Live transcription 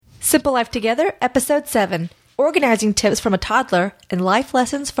Simple Life Together, Episode 7, Organizing Tips from a Toddler and Life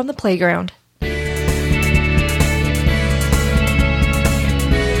Lessons from the Playground. Hi,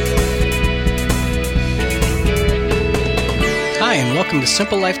 and welcome to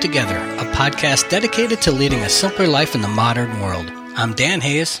Simple Life Together, a podcast dedicated to leading a simpler life in the modern world. I'm Dan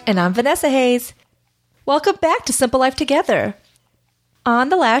Hayes. And I'm Vanessa Hayes. Welcome back to Simple Life Together. On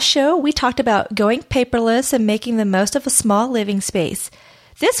the last show, we talked about going paperless and making the most of a small living space.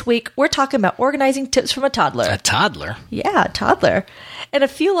 This week, we're talking about organizing tips from a toddler. A toddler? Yeah, a toddler. And a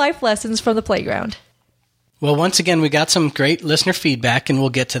few life lessons from the playground. Well, once again, we got some great listener feedback, and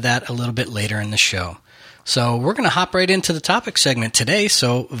we'll get to that a little bit later in the show. So we're going to hop right into the topic segment today.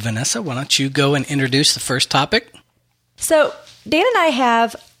 So, Vanessa, why don't you go and introduce the first topic? So, Dan and I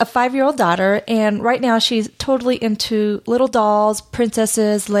have a 5-year-old daughter, and right now she's totally into little dolls,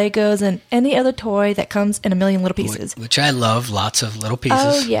 princesses, Legos, and any other toy that comes in a million little pieces. Which I love, lots of little pieces.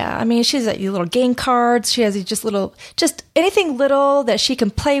 Oh, yeah. I mean, she's got little game cards. She has just anything little that she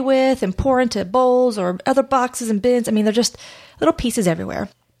can play with and pour into bowls or other boxes and bins. I mean, they're just little pieces everywhere.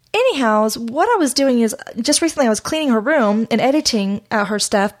 Anyhow, what I was doing is, just recently I was cleaning her room and editing out her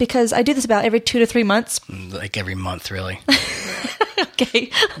stuff because I do this about every 2 to 3 months. Like every month, really.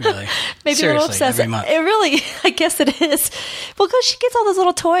 Okay. Really? Maybe Seriously, a little obsessive. Every month. It really, I guess it is. Well, because she gets all those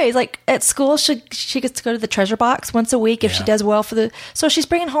little toys. Like at school, she gets to go to the treasure box once a week if she does well so she's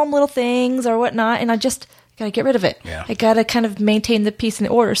bringing home little things or whatnot, and I just got to get rid of it. Yeah. I got to kind of maintain the peace and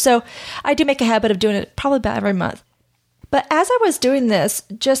the order. So I do make a habit of doing it probably about every month. But as I was doing this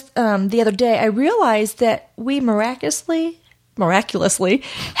just the other day, I realized that we miraculously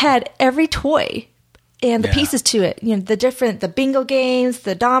had every toy and the pieces to it. You know, the bingo games,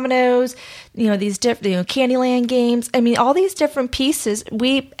 the dominoes, these different, Candyland games. I mean, all these different pieces.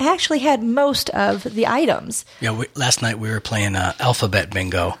 We actually had most of the items. Yeah, last night we were playing alphabet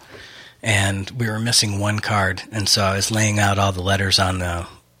bingo, and we were missing one card, and so I was laying out all the letters on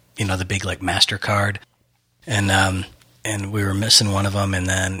the big like MasterCard, and we were missing one of them, and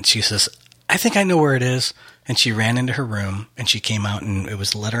then she says, "I think I know where it is," and she ran into her room, and she came out, and it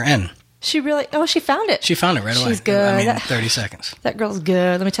was the letter N. She found it. She found it right away. She's good. I mean, 30 seconds. That girl's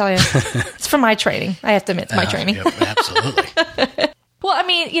good, let me tell you. It's from my training. I have to admit, it's my training. Yep, absolutely. Well, I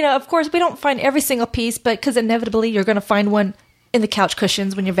mean, of course, we don't find every single piece, but because inevitably you're going to find one in the couch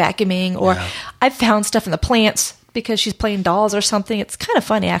cushions when you're vacuuming, or I've found stuff in the plants because she's playing dolls or something. It's kind of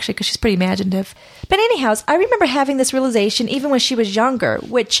funny, actually, because she's pretty imaginative. But anyhow, I remember having this realization even when she was younger,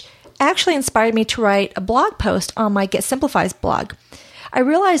 which actually inspired me to write a blog post on my Get Simplifies blog. I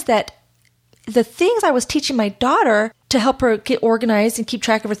realized that the things I was teaching my daughter to help her get organized and keep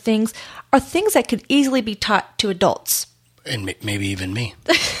track of her things are things that could easily be taught to adults. And maybe even me.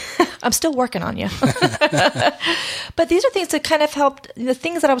 I'm still working on you. But these are things that kind of helped. The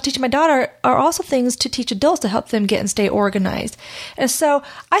things that I was teaching my daughter are also things to teach adults to help them get and stay organized. And so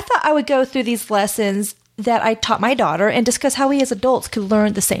I thought I would go through these lessons that I taught my daughter and discuss how we as adults could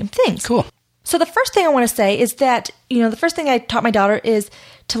learn the same things. Cool. So the first thing I want to say is that, the first thing I taught my daughter is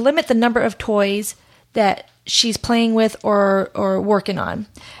to limit the number of toys that she's playing with or working on.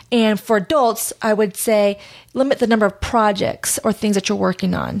 And for adults, I would say limit the number of projects or things that you're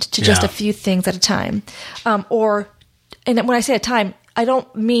working on to just a few things at a time. And when I say a time, I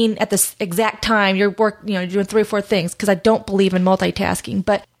don't mean at this exact time you're doing 3 or 4 things, because I don't believe in multitasking.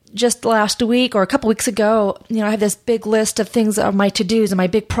 But just last week or a couple weeks ago, I had this big list of things of my to-dos and my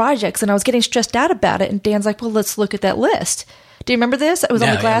big projects, and I was getting stressed out about it. And Dan's like, well, let's look at that list. Do you remember this? It was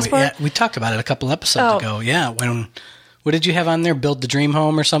on the glass board. Yeah, we talked about it a couple episodes ago. Yeah, what did you have on there? Build the dream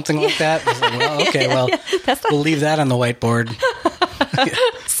home or something like that? I was like, well, okay, we'll leave that on the whiteboard.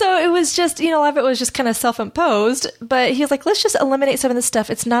 So it was just, a lot of it was just kind of self-imposed, but he was like, let's just eliminate some of this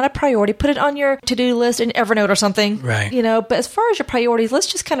stuff. It's not a priority. Put it on your to-do list in Evernote or something. Right. But as far as your priorities, let's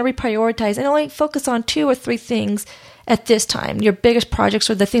just kind of reprioritize and only focus on 2 or 3 things at this time. Your biggest projects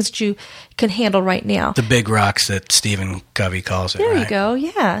are the things that you can handle right now. The big rocks that Stephen Covey calls it. There right? you go.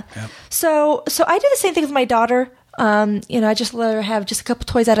 Yeah. Yep. So I do the same thing with my daughter. I just let her have just a couple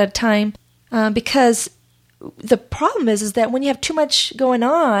toys at a time, because the problem is that when you have too much going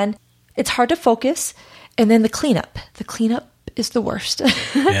on, it's hard to focus. And then the cleanup is the worst.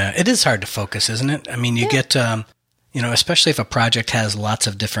 Yeah, it is hard to focus, isn't it? I mean, you get, especially if a project has lots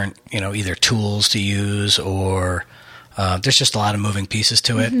of different, either tools to use or there's just a lot of moving pieces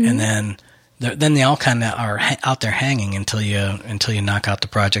to it. Mm-hmm. And then they all kind of are out there hanging until you knock out the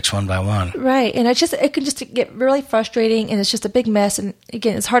projects one by one. Right. And it can just get really frustrating, and it's just a big mess. And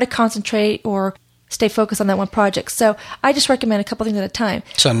again, it's hard to concentrate or stay focused on that one project. So I just recommend a couple things at a time.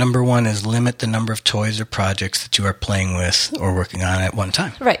 So number one is limit the number of toys or projects that you are playing with or working on at one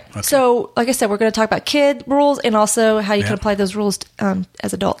time. Right. Okay. So like I said, we're going to talk about kid rules and also how you can apply those rules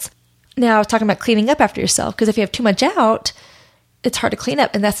as adults. Now, I was talking about cleaning up after yourself, because if you have too much out, it's hard to clean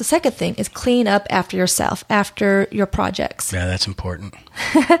up. And that's the second thing, is clean up after yourself, after your projects. Yeah, that's important.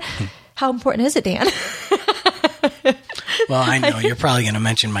 How important is it, Dan? Well, I know you're probably going to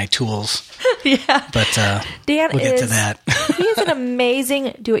mention my tools. Yeah. But Dan we'll get to that. He's an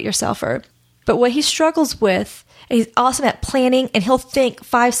amazing do-it-yourselfer. But what he struggles with, and he's awesome at planning, and he'll think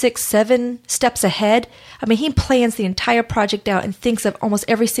 5, 6, 7 steps ahead. I mean, he plans the entire project out and thinks of almost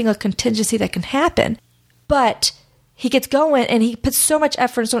every single contingency that can happen. But he gets going, and he puts so much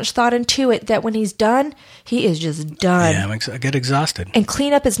effort and so much thought into it that when he's done, he is just done. Yeah, I get exhausted. And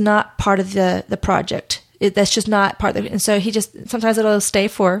cleanup is not part of the project. That's just not part of it. And so he just, sometimes it'll stay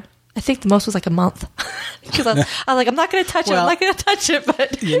for, I think the most was like a month. Because I was like, I'm not going to touch it. I'm not going to touch it.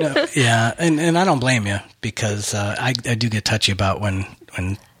 But yeah. And I don't blame you, because I do get touchy about when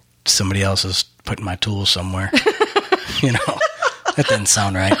somebody else is putting my tools somewhere. That doesn't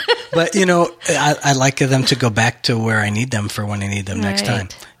sound right. But, I like them to go back to where I need them for when I need them next time.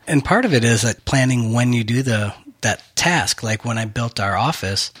 And part of it is that planning when you do that task. Like when I built our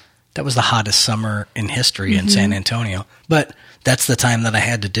office, that was the hottest summer in history in San Antonio. But that's the time that I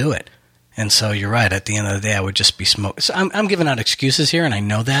had to do it. And so you're right. At the end of the day, I would just be smoking. So I'm giving out excuses here, and I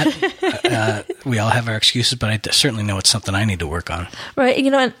know that. We all have our excuses, but I certainly know it's something I need to work on. Right.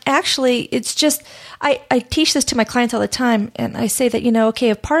 And actually, it's just, I teach this to my clients all the time, and I say that, okay,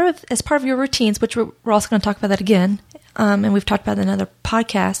 as part of your routines, which we're also going to talk about that again, and we've talked about it in another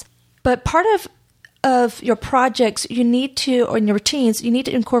podcast, but part of your projects, you need to, or in your routines, you need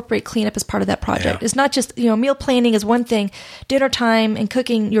to incorporate cleanup as part of that project. Yeah. It's not just, meal planning is one thing, dinner time and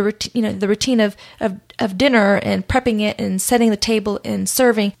cooking your, the routine of dinner and prepping it and setting the table and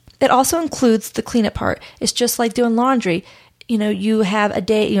serving. It also includes the cleanup part. It's just like doing laundry. You have a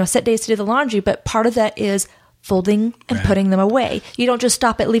day, set days to do the laundry, but part of that is folding and putting them away. You don't just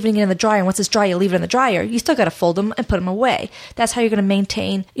stop at leaving it in the dryer, and once it's dry, you leave it in the dryer. You still got to fold them and put them away. That's how you're going to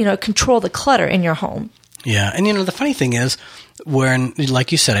maintain, control the clutter in your home. Yeah. And, the funny thing is, when,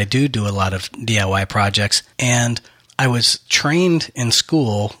 like you said, I do a lot of DIY projects, and I was trained in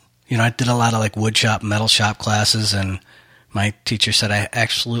school. I did a lot of like wood shop, metal shop classes, and my teacher said I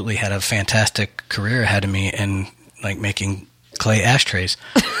absolutely had a fantastic career ahead of me in like making clay ashtrays.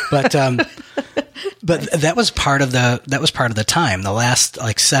 But but that was part of the time. The last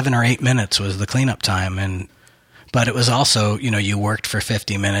like 7 or 8 minutes was the cleanup time, but it was also, you worked for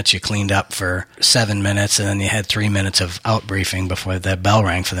 50 minutes, you cleaned up for 7 minutes, and then you had 3 minutes of out briefing before the bell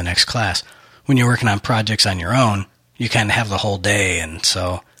rang for the next class. When you're working on projects on your own, you kind of have the whole day, and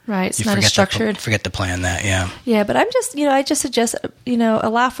so right, it's not as structured. Forget to plan that, yeah. Yeah, but I'm just, I just suggest,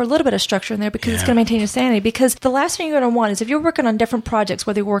 allow for a little bit of structure in there, because it's going to maintain your sanity. Because the last thing you're going to want is if you're working on different projects,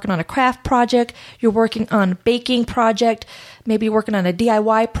 whether you're working on a craft project, you're working on a baking project, maybe you're working on a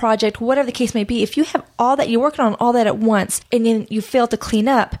DIY project, whatever the case may be, if you have all that, you're working on all that at once, and then you fail to clean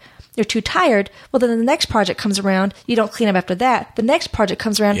up, you're too tired, well, then the next project comes around, you don't clean up after that, the next project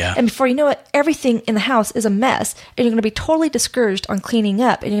comes around, and before you know it, everything in the house is a mess, and you're going to be totally discouraged on cleaning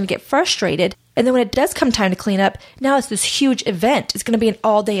up, and you're going to get frustrated, and then when it does come time to clean up, now it's this huge event. It's going to be an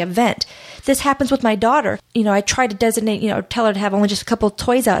all-day event. This happens with my daughter. I try to designate, tell her to have only just a couple of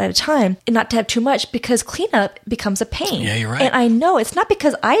toys out at a time and not to have too much, because cleanup becomes a pain. Yeah, you're right. And I know it's not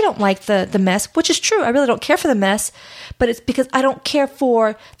because I don't like the mess, which is true. I really don't care for the mess, but it's because I don't care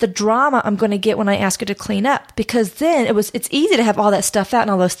for the drama I'm going to get when I ask her to clean up, because then it's easy to have all that stuff out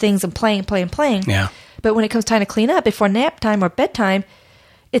and all those things and playing. Yeah. But when it comes time to clean up before nap time or bedtime,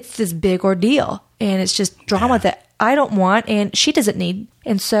 it's this big ordeal, and it's just drama that I don't want and she doesn't need.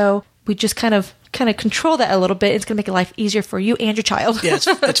 And so we just kind of control that a little bit. It's going to make life easier for you and your child. Yeah,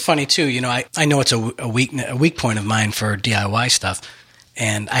 it's funny too. I know it's a weak point of mine for DIY stuff,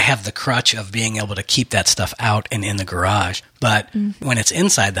 and I have the crutch of being able to keep that stuff out and in the garage. But when it's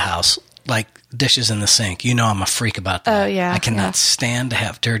inside the house, like dishes in the sink, I'm a freak about that. Oh, yeah. I cannot stand to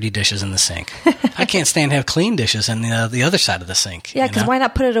have dirty dishes in the sink. I can't stand to have clean dishes in the other side of the sink. Yeah, because why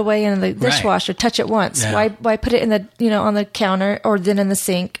not put it away in the dishwasher, touch it once? Yeah. Why put it in the, on the counter or then in the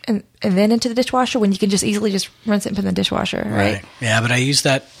sink and then into the dishwasher when you can just easily just rinse it and put it in the dishwasher, right? Yeah, but I use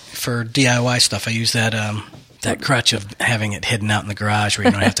that for DIY stuff. I use that crutch of having it hidden out in the garage where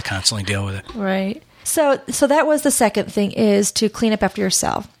you don't have to constantly deal with it. Right. So that was the second thing, is to clean up after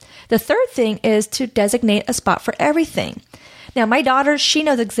yourself. The third thing is to designate a spot for everything. Now, my daughter, she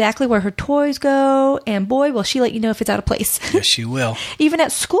knows exactly where her toys go, and boy, will she let you know if it's out of place. Yes, she will. Even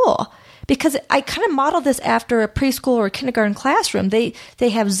at school, because I kind of modeled this after a preschool or a kindergarten classroom. They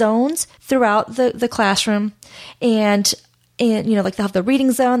have zones throughout the classroom, and like they have the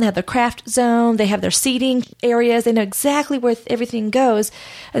reading zone, they have the craft zone, they have their seating areas. They know exactly where everything goes,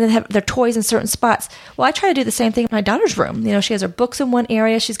 and then have their toys in certain spots. Well, I try to do the same thing in my daughter's room. She has her books in one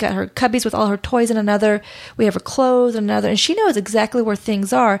area. She's got her cubbies with all her toys in another. We have her clothes in another, and she knows exactly where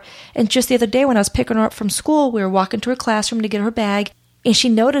things are. And just the other day when I was picking her up from school, we were walking to her classroom to get her bag, and she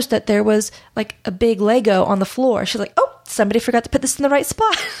noticed that there was like a big Lego on the floor. She's like, "Oh, somebody forgot to put this in the right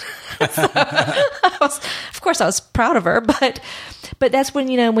spot." So, of course, I was proud of her, but that's when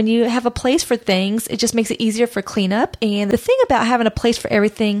you have a place for things, it just makes it easier for cleanup. And the thing about having a place for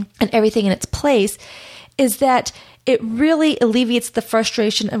everything and everything in its place is that it really alleviates the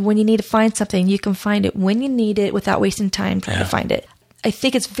frustration of when you need to find something. You can find it when you need it without wasting time trying to find it. I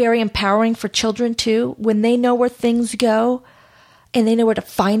think it's very empowering for children too when they know where things go. And they know where to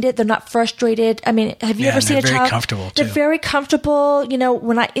find it. They're not frustrated. I mean, have you ever seen a child? They're very comfortable, too. They're very comfortable.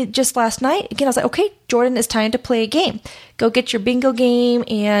 When just last night, again, I was like, okay, Jordan, it's time to play a game. Go get your bingo game.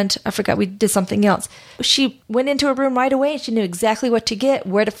 And I forgot we did something else. She went into her room right away, and she knew exactly what to get,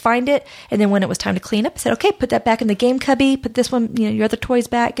 where to find it. And then when it was time to clean up, I said, okay, put that back in the game cubby. Put this one, your other toys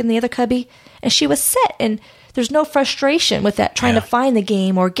back in the other cubby. And she was set. And there's no frustration with that, trying to find the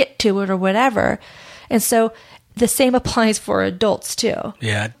game or get to it or whatever. And so the same applies for adults too.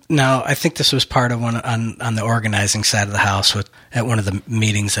 Yeah. Now, I think this was part of one on the organizing side of the house at one of the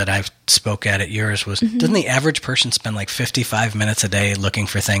meetings that I spoke at yours was, doesn't the average person spend like 55 minutes a day looking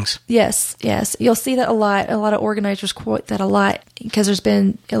for things? Yes. You'll see that a lot. A lot of organizers quote that a lot because there's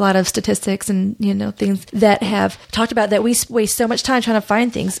been a lot of statistics and, things that have talked about that we waste so much time trying to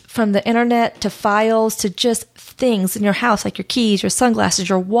find things, from the internet to files to just things in your house, like your keys, your sunglasses,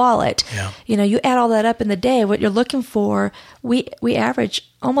 your wallet. Yeah. You add all that up in the day, what you're looking for, we average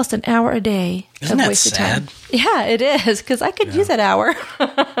almost an hour a day Isn't of that wasted sad? time. Yeah, it is, because I could use that hour.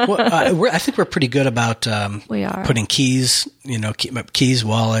 Well, I think we're pretty good about we are. putting keys, keys,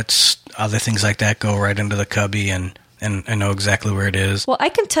 wallets, other things like that go right into the cubby, and I know exactly where it is. Well, I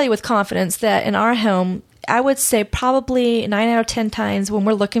can tell you with confidence that in our home, I would say probably 9 out of 10 times when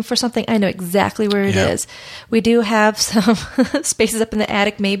we're looking for something, I know exactly where it is. We do have some spaces up in the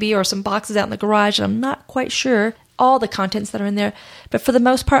attic maybe, or some boxes out in the garage, and I'm not quite sure all the contents that are in there. But for the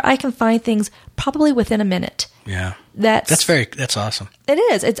most part, I can find things probably within a minute. Yeah. That's awesome. It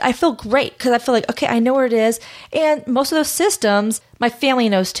is. I feel great because I feel like, okay, I know where it is. And most of those systems, my family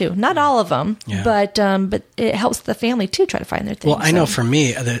knows too. Not all of them, but it helps the family too try to find their things. Well, I know for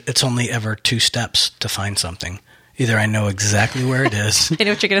me, it's only ever 2 steps to find something. Either I know exactly where it is. I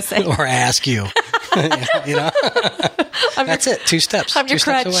know what you're going to say. Or I ask you. That's it. 2 steps. I'm your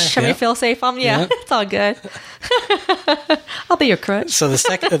crutch. I'm your feel safe. It's all good. I'll be your crutch. So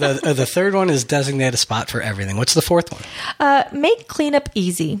the third one is designate a spot for everything. What's the fourth one? Make cleanup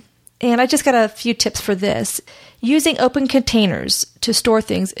easy. And I just got a few tips for this. Using open containers to store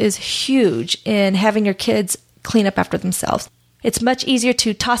things is huge in having your kids clean up after themselves. It's much easier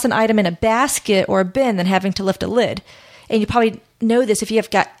to toss an item in a basket or a bin than having to lift a lid. And you probably know this if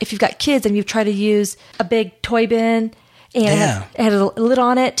you've got kids and you've tried to use a big toy bin and it had a lid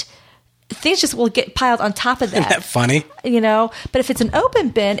on it. Things just will get piled on top of that. Isn't that funny? But if it's an open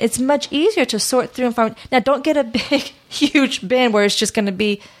bin, it's much easier to sort through and find. Now, don't get a big, huge bin where it's just going to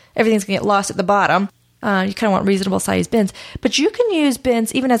be, everything's going to get lost at the bottom. You kind of want reasonable sized bins. But you can use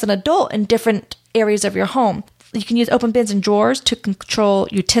bins even as an adult in different areas of your home. You can use open bins and drawers to control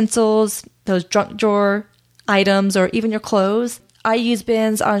utensils, those junk drawer items, or even your clothes. I use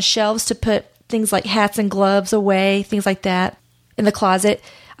bins on shelves to put things like hats and gloves away, things like that, in the closet.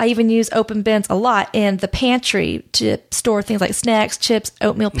 I even use open bins a lot in the pantry to store things like snacks, chips,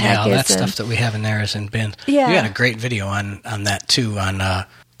 oatmeal packets. Yeah, all that stuff that we have in there is in bins. Yeah. You got a great video on that too on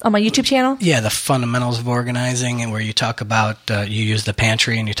my YouTube channel? Yeah, the fundamentals of organizing, and where you talk about, you use the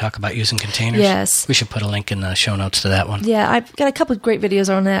pantry and you talk about using containers. Yes. We should put a link in the show notes to that one. Yeah, I've got a couple of great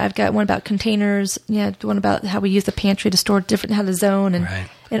videos on that. I've got one about containers, one about how we use the pantry to store how to zone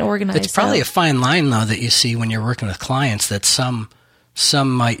and organize. It's probably a fine line, though, that you see when you're working with clients, that some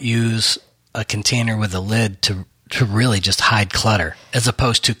might use a container with a lid to really just hide clutter, as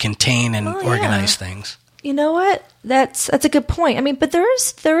opposed to contain and organize things. You know what? That's a good point. I mean, but there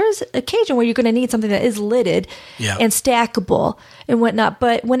is occasion where you're going to need something that is lidded and stackable and whatnot.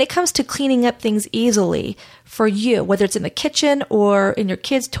 But when it comes to cleaning up things easily for you, whether it's in the kitchen or in your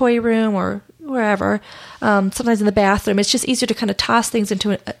kids' toy room or wherever, sometimes in the bathroom, it's just easier to kind of toss things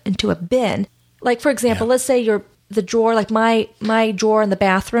into a bin. Like, for example, let's say you're the drawer, like my drawer in the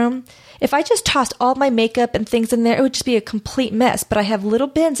bathroom, if I just tossed all my makeup and things in there, it would just be a complete mess. But I have little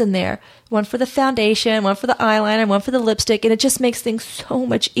bins in there, one for the foundation, one for the eyeliner, one for the lipstick, and it just makes things so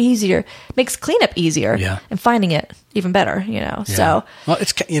much easier. Makes cleanup easier, and finding it even better. So well,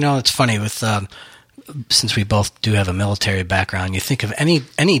 it's funny with. Since we both do have a military background, you think of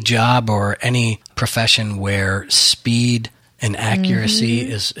any job or any profession where speed and accuracy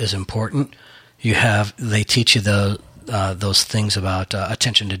is important. They teach you those things about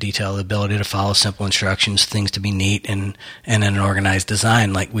attention to detail, the ability to follow simple instructions, things to be neat and in an organized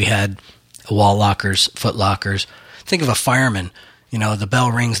design. Like we had wall lockers, foot lockers. Think of a fireman. The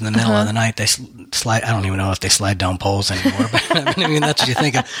bell rings in the middle of the night. They slide. I don't even know if they slide down poles anymore. But I mean, that's what you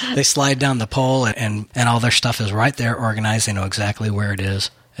think of. They slide down the pole, and all their stuff is right there, organized. They know exactly where it is,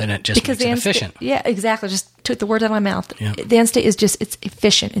 and it just makes it efficient. Yeah, exactly. Just took the word out of my mouth. Yeah. The end state is just it's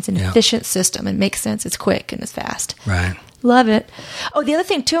efficient. It's an efficient system. It makes sense. It's quick and it's fast. Right. Love it. Oh, the other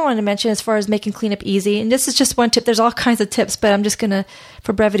thing, too, I wanted to mention as far as making cleanup easy, and this is just one tip. There's all kinds of tips, but I'm just going to,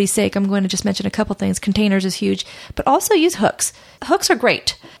 for brevity's sake, I'm going to just mention a couple things. Containers is huge, but also use hooks. Hooks are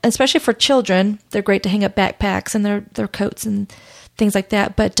great, especially for children. They're great to hang up backpacks and their coats and things like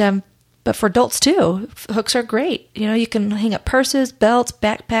that, but for adults, too, hooks are great. You can hang up purses, belts,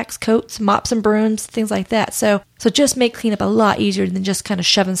 backpacks, coats, mops and brooms, things like that. So just make cleanup a lot easier than just kind of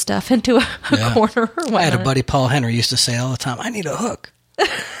shoving stuff into a corner or whatnot. I had a buddy, Paul Henry, used to say all the time, I need a hook.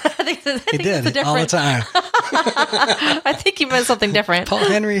 He did all the time. I think he meant something different. Paul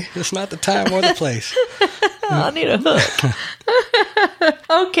Henry, it's not the time or the place. I need a hook.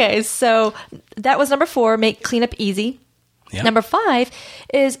 Okay, so that was number 4, make cleanup easy. Yep. Number 5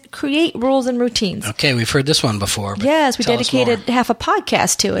 is create rules and routines. Okay, we've heard this one before. Yes, we dedicated half a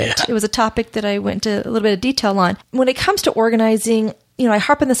podcast to it. Yeah. It was a topic that I went into a little bit of detail on. When it comes to organizing, I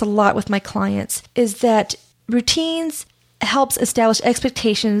harp on this a lot with my clients, is that routines helps establish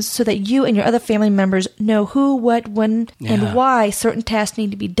expectations so that you and your other family members know who, what, when, and why certain tasks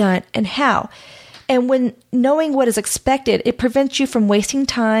need to be done and how. And when knowing what is expected, it prevents you from wasting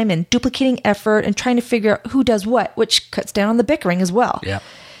time and duplicating effort and trying to figure out who does what, which cuts down on the bickering as well. Yeah.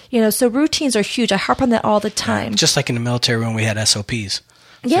 So routines are huge. I harp on that all the time. Just like in the military when we had SOPs.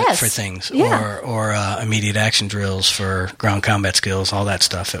 For things. Or immediate action drills for ground combat skills, all that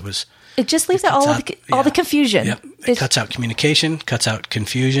stuff. It just leaves out all the confusion. Yep. It cuts out communication, cuts out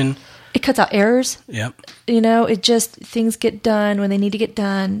confusion. It cuts out errors. Yep. It just, things get done when they need to get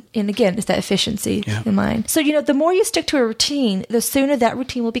done. And again, it's that efficiency in mind. So, the more you stick to a routine, the sooner that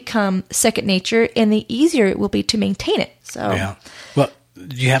routine will become second nature and the easier it will be to maintain it. So, yeah. Well,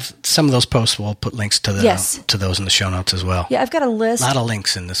 you have some of those posts. We'll put links to to those in the show notes as well. Yeah, I've got a list. A lot of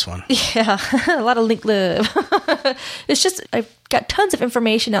links in this one. Yeah, a lot of link love. It's just, I've got tons of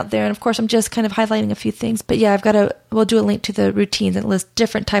information out there. And of course, I'm just kind of highlighting a few things. But yeah, we'll do a link to the routines and list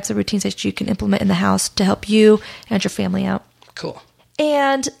different types of routines that you can implement in the house to help you and your family out. Cool.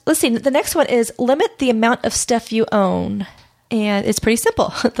 And let's see, the next one is limit the amount of stuff you own. And it's pretty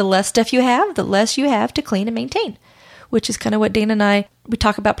simple. The less stuff you have, the less you have to clean and maintain, which is kind of what Dana and we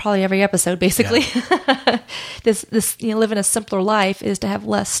talk about probably every episode, basically. Yeah. This living a simpler life is to have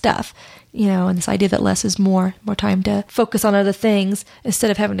less stuff, and this idea that less is more time to focus on other things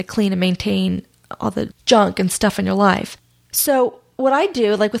instead of having to clean and maintain all the junk and stuff in your life. So what I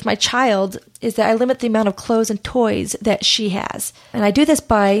do, like with my child, is that I limit the amount of clothes and toys that she has. And I do this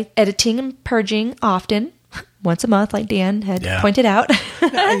by editing and purging often, once a month, like Dan had pointed out.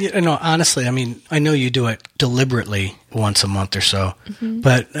 Honestly, I know you do it deliberately once a month or so,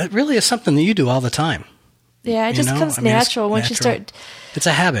 but it really is something that you do all the time. Yeah, it just comes natural once you start. It's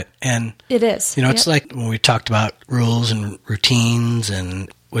a habit, and it is. It's like when we talked about rules and routines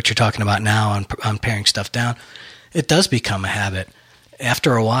and what you're talking about now on paring stuff down. It does become a habit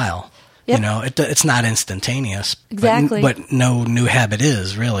after a while. Yep. It's not instantaneous. Exactly. But no new habit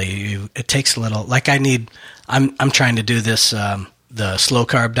is really. It takes a little. Like I'm trying to do this the slow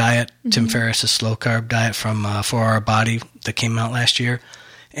carb diet, Tim Ferriss's slow carb diet from 4 Hour Body that came out last year,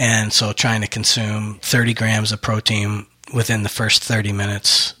 and so trying to consume 30 grams of protein within the first 30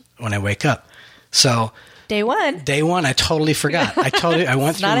 minutes when I wake up. So day one, I totally forgot. I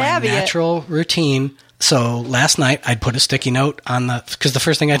went through my natural routine. So last night I'd put a sticky note on because the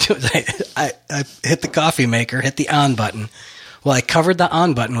first thing I do is I hit the coffee maker, hit the on button. Well, I covered the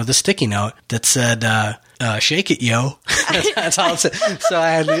on button with a sticky note that said, shake it, yo. That's all it said. So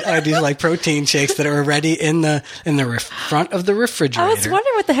I had these like protein shakes that are already in the front of the refrigerator. I was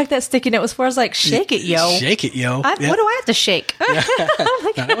wondering what the heck that sticky note was for. I was like, shake it, yo. Shake it, yo. What do I have to shake? Yeah.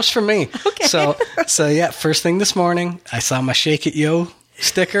 That was for me. Okay. So yeah, first thing this morning, I saw my shake it, yo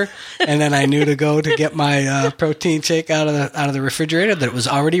sticker, and then I knew to go to get my protein shake out of the refrigerator, that it was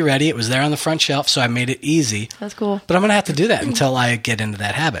already ready. It was there on the front shelf, so I made it easy. That's cool. But I'm going to have to do that until I get into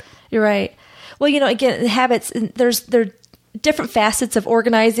that habit. You're right. Well, again, habits, there are different facets of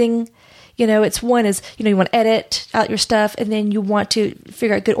organizing. It's one is, you want to edit out your stuff, and then you want to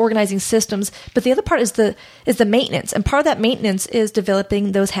figure out good organizing systems. But the other part is the maintenance. And part of that maintenance is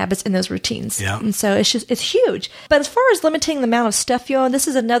developing those habits and those routines. Yeah. And so it's huge. But as far as limiting the amount of stuff you own, this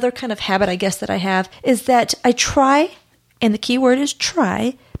is another kind of habit, I guess, that I have, is that I try, and the key word is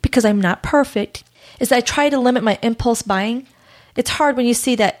try, because I'm not perfect, is that I try to limit my impulse buying. It's hard when you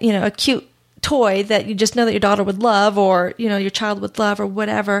see that, a cute toy that you just know that your daughter would love, or, your child would love, or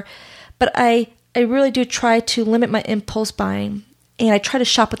whatever. But I really do try to limit my impulse buying, and I try to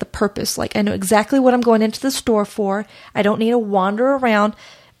shop with a purpose. Like, I know exactly what I'm going into the store for. I don't need to wander around.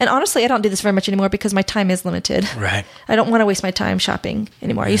 And honestly, I don't do this very much anymore because my time is limited. Right. I don't want to waste my time shopping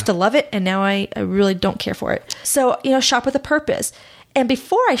anymore. I used to love it, and now I really don't care for it. So, shop with a purpose. And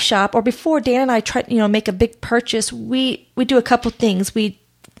before I shop, or before Dan and I try, make a big purchase, we do a couple things. We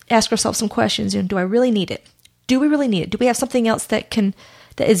ask ourselves some questions. Do I really need it? Do we really need it? Do we have something else that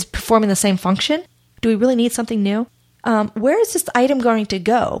is performing the same function? Do we really need something new? Where is this item going to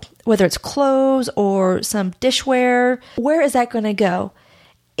go? Whether it's clothes or some dishware, where is that going to go?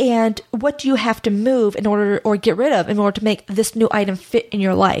 And what do you have to move or get rid of in order to make this new item fit in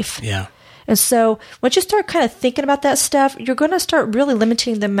your life? Yeah. And so once you start kind of thinking about that stuff, you're going to start really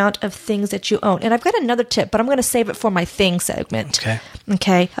limiting the amount of things that you own. And I've got another tip, but I'm going to save it for my thing segment.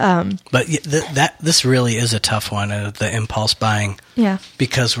 Okay. But this really is a tough one, the impulse buying. Yeah.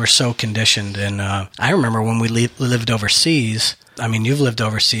 Because we're so conditioned. And I remember when we lived overseas. I mean, you've lived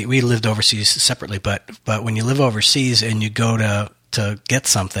overseas. We lived overseas separately, but when you live overseas and you go to get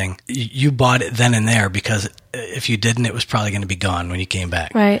something, you bought it then and there, because if you didn't, it was probably going to be gone when you came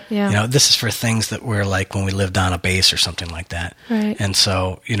back. Right, yeah. This is for things that were like when we lived on a base or something like that. Right. And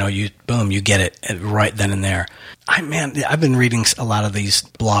so, you get it right then and there. I've been reading a lot of these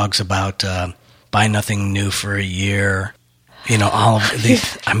blogs about buy nothing new for a year. All of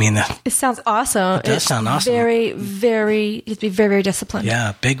these, it sounds awesome. It does sound awesome. Very, very, you have to be very, very disciplined.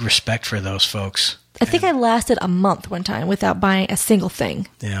 Yeah, big respect for those folks. I think I lasted a month one time without buying a single thing.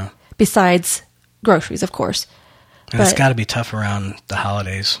 Yeah. Besides groceries, of course. And it's got to be tough around the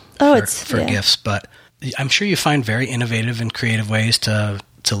holidays for gifts. But I'm sure you find very innovative and creative ways to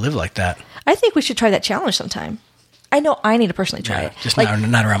live like that. I think we should try that challenge sometime. I know I need to personally try it. Just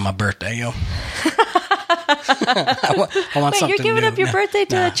not around my birthday, yo. I want something you're giving new. up your birthday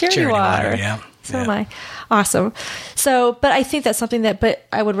to a charity water. Yeah. So am I. Awesome. So, but I think that's something but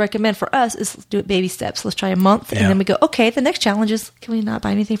I would recommend for us is do it baby steps. Let's try a month, and then we go, okay, the next challenge is, can we not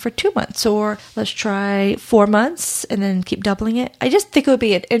buy anything for 2 months? Or let's try 4 months and then keep doubling it. I just think it would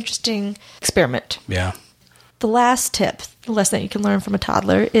be an interesting experiment. Yeah. The last tip, the lesson that you can learn from a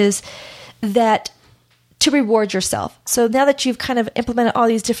toddler, is that to reward yourself. So now that you've kind of implemented all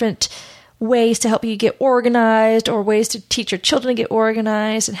these different ways to help you get organized, or ways to teach your children to get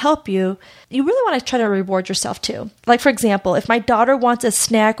organized and help you, you really want to try to reward yourself too. Like, for example, if my daughter wants a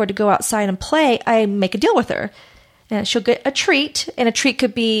snack or to go outside and play, I make a deal with her. And she'll get a treat, and a treat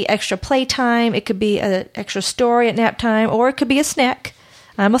could be extra playtime, it could be an extra story at nap time, or it could be a snack.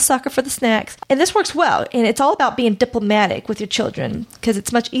 I'm a sucker for the snacks. And this works well, and it's all about being diplomatic with your children, because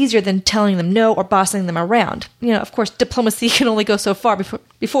it's much easier than telling them no or bossing them around. Of course, diplomacy can only go so far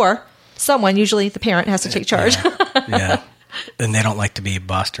before someone, usually the parent, has to take charge. Yeah. And they don't like to be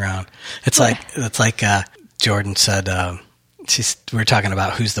bossed around. It's like Jordan said, we were talking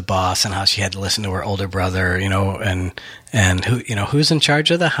about who's the boss and how she had to listen to her older brother, and who, who's in charge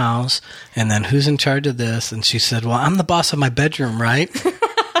of the house, and then who's in charge of this. And she said, well, I'm the boss of my bedroom, right?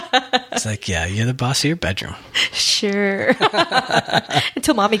 It's like, yeah, you're the boss of your bedroom. Sure.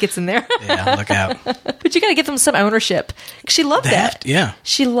 Until mommy gets in there. Yeah, look out. But you got to give them some ownership. She loved that. Yeah.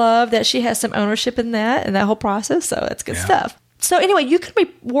 She loved that she has some ownership in that whole process. So that's good stuff. So anyway, you can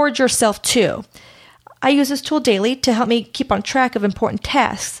reward yourself too. I use this tool daily to help me keep on track of important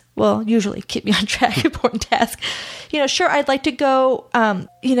tasks. Well, usually keep me on track of important tasks. Sure, I'd like to go,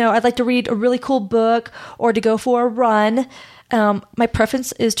 I'd like to read a really cool book or to go for a run. My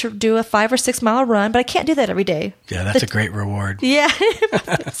preference is to do a 5 or 6 mile run, but I can't do that every day. Yeah, that's a great reward. Yeah,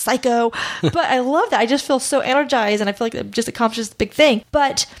 psycho. But I love that. I just feel so energized, and I feel like it just accomplishes the big thing.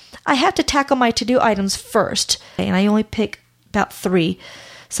 But I have to tackle my to-do items first, and I only pick about 3,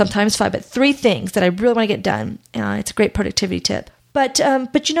 sometimes 5, but 3 things that I really want to get done. It's a great productivity tip. But you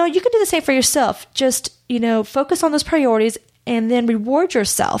can do the same for yourself. Just, focus on those priorities and then reward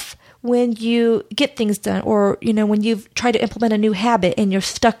yourself when you get things done, or, when you've tried to implement a new habit and you're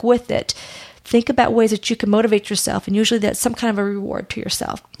stuck with it. Think about ways that you can motivate yourself, and usually that's some kind of a reward to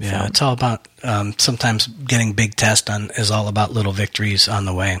yourself. Yeah, it's all about, sometimes getting big tests is all about little victories on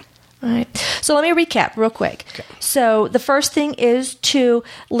the way. All right. So let me recap real quick. Okay. So the first thing is to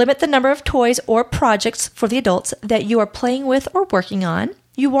limit the number of toys or projects for the adults that you are playing with or working on.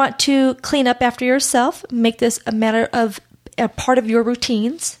 You want to clean up after yourself, make this a part of your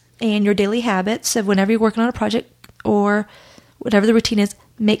routines and your daily habits. So whenever you're working on a project or whatever the routine is,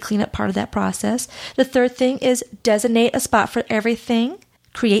 make cleanup part of that process. The third thing is designate a spot for everything.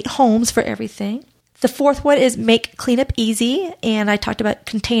 Create homes for everything. The fourth one is make cleanup easy. And I talked about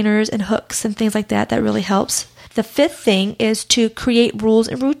containers and hooks and things like that. That really helps. The fifth thing is to create rules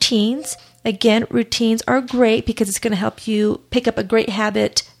and routines. Again, routines are great because it's going to help you pick up a great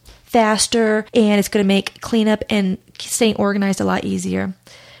habit faster, and it's going to make cleanup and staying organized a lot easier.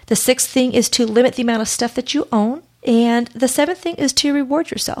 The sixth thing is to limit the amount of stuff that you own. And the seventh thing is to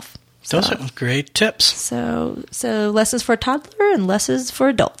reward yourself. Those are great tips. So lessons for a toddler and lessons for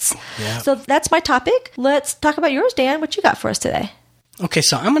adults. Yeah. So that's my topic. Let's talk about yours, Dan. What you got for us today? Okay,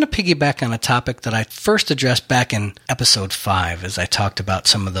 so I'm going to piggyback on a topic that I first addressed back in episode 5 as I talked about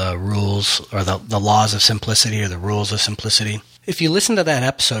some of the rules or the laws of simplicity or the rules of simplicity. If you listen to that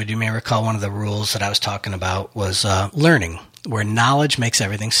episode, you may recall one of the rules that I was talking about was learning, where knowledge makes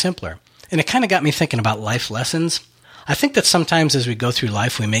everything simpler. And it kind of got me thinking about life lessons. I think that sometimes as we go through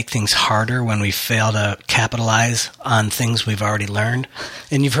life, we make things harder when we fail to capitalize on things we've already learned.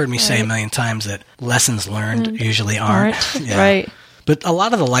 And you've heard me say a million times that lessons learned usually aren't. Yeah. Right. But a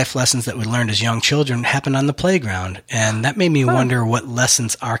lot of the life lessons that we learned as young children happen on the playground. And that made me wonder what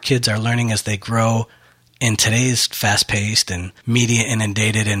lessons our kids are learning as they grow in today's fast-paced and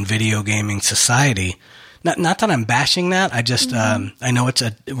media-inundated and video gaming society. Not that I'm bashing that. I just I know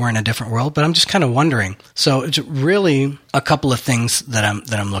we're in a different world, but I'm just kind of wondering. So it's really a couple of things that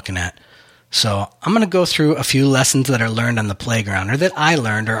I'm looking at. So I'm going to go through a few lessons that are learned on the playground, or that I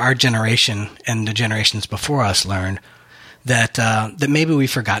learned, or our generation and the generations before us learned, that maybe we've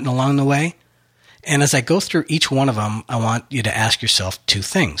forgotten along the way. And as I go through each one of them, I want you to ask yourself 2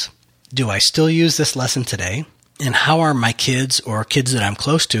 things. Do I still use this lesson today? And how are my kids or kids that I'm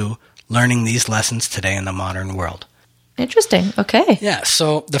close to learning these lessons today in the modern world? Interesting. Okay. Yeah.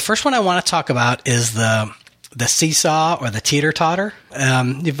 So the first one I want to talk about is the seesaw or the teeter-totter.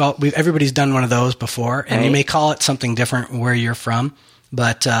 Everybody's done one of those before, and you may call it something different where you're from.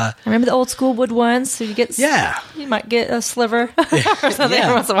 But I remember the old school wood ones. So you might get a sliver or something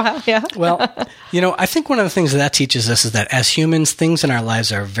every once in a while. Yeah. Well, I think one of the things that teaches us is that as humans, things in our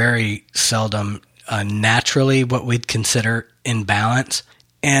lives are very seldom naturally what we'd consider in balance.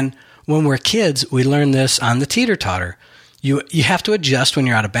 And when we're kids, we learn this on the teeter-totter. You have to adjust when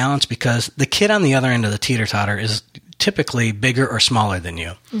you're out of balance because the kid on the other end of the teeter-totter is typically bigger or smaller than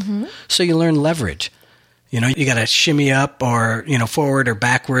you. Mm-hmm. So you learn leverage. You got to shimmy up or, forward or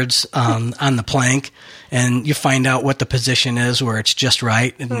backwards on the plank, and you find out what the position is where it's just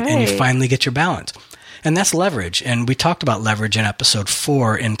right, and you finally get your balance. And that's leverage. And we talked about leverage in episode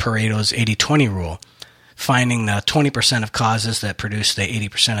 4 in Pareto's 80-20 rule, finding the 20% of causes that produce the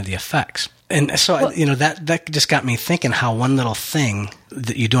 80% of the effects. And so, that just got me thinking how one little thing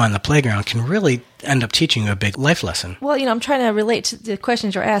that you do on the playground can really end up teaching you a big life lesson. Well, I'm trying to relate to the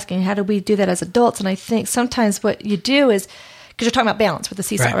questions you're asking. How do we do that as adults? And I think sometimes what you do is, because you're talking about balance with the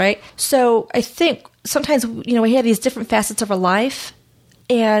seesaw, right? So I think sometimes, we have these different facets of our life.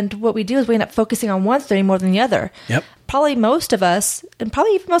 And what we do is we end up focusing on one thing more than the other. Yep. Probably most of us, and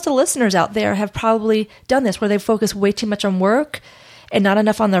probably even most of the listeners out there, have probably done this, where they focus way too much on work and not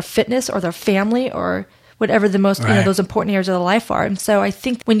enough on their fitness or their family or whatever the most, those important areas of their life are. And so I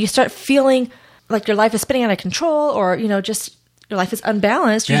think when you start feeling like your life is spinning out of control, or, just your life is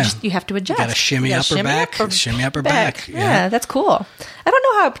unbalanced, you have to adjust. You got to shimmy up or back. Yeah, that's cool. I don't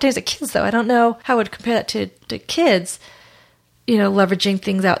know how it pertains to kids, though. I don't know how I would compare that to kids. Leveraging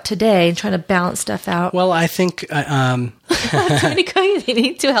things out today and trying to balance stuff out. Well, I think they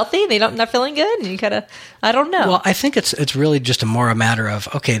need too healthy. They're not feeling good, and you gotta. I don't know. Well, I think it's really just a matter of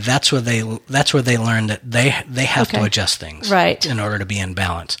that's where they learn that they have to adjust things in order to be in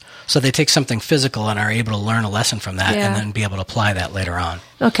balance. So they take something physical and are able to learn a lesson from that, and then be able to apply that later on.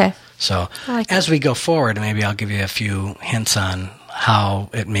 Okay. So as we go forward, maybe I'll give you a few hints on how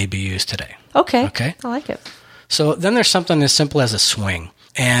it may be used today. Okay. I like it. So then there's something as simple as a swing.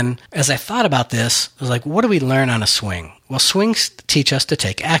 And as I thought about this, I was like, what do we learn on a swing? Well, swings teach us to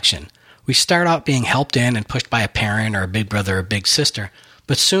take action. We start out being helped in and pushed by a parent or a big brother or big sister,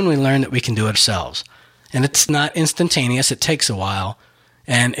 but soon we learn that we can do it ourselves. And it's not instantaneous. It takes a while.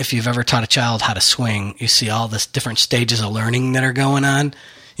 And if you've ever taught a child how to swing, you see all this different stages of learning that are going on.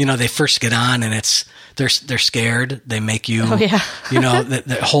 You know, they first get on and they're scared. They make you, you know,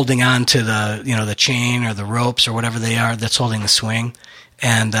 they're holding on to the chain or the ropes or whatever they are that's holding the swing.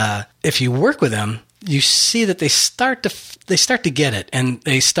 And if you work with them, you see that they start to get it, and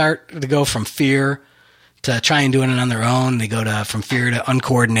they start to go from fear to trying doing it on their own. They go from fear to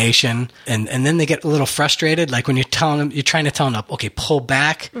uncoordination, and then they get a little frustrated. Like when you're trying to tell them, okay, pull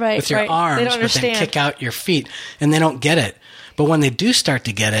back with your arms, but then kick out your feet, and they don't get it. But when they do start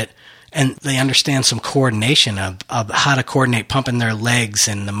to get it, and they understand some coordination of how to coordinate pumping their legs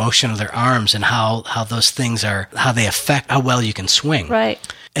and the motion of their arms and how those things how they affect how well you can swing. Right.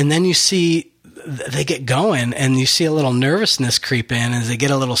 And then you see they get going, and you see a little nervousness creep in as they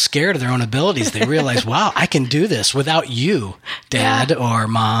get a little scared of their own abilities. They realize, wow, I can do this without you, Dad or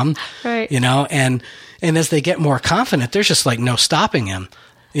Mom. Right. You know, and as they get more confident, there's just like no stopping them.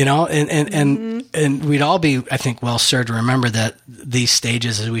 You know, and we'd all be, I think, well served to remember that these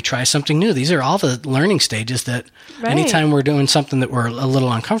stages as we try something new, these are all the learning stages that anytime we're doing something that we're a little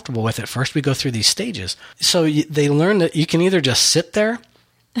uncomfortable with at first, we go through these stages. So they learn that you can either just sit there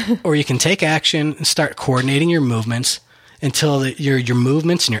or you can take action and start coordinating your movements until your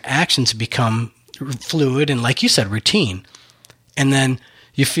movements and your actions become fluid and, like you said, routine. And then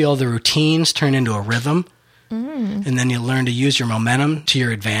you feel the routines turn into a rhythm. And then you learn to use your momentum to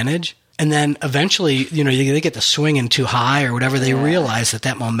your advantage. And then eventually, you know, they get the swinging too high or whatever. They realize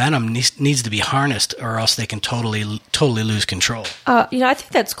that momentum needs to be harnessed, or else they can totally lose control. You know, I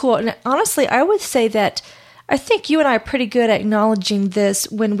think that's cool. And honestly, I would say that I think you and I are pretty good at acknowledging this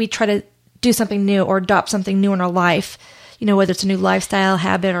when we try to do something new or adopt something new in our life, you know, whether it's a new lifestyle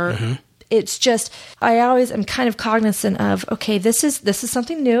habit or it's just, I always am kind of cognizant of, okay, this is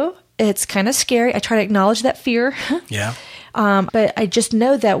something new. It's kind of scary. I try to acknowledge that fear. Yeah. But I just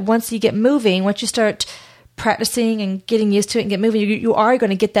know that once you get moving, once you start practicing and getting used to it and get moving, you are going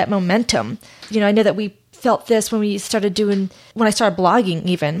to get that momentum. You know, I know that we felt this when I started blogging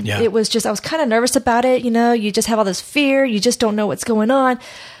even. Yeah. It was just, I was kind of nervous about it. You know, you just have all this fear. You just don't know what's going on.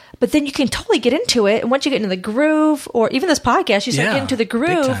 But then you can totally get into it. And once you get into the groove, or even this podcast, you start getting into the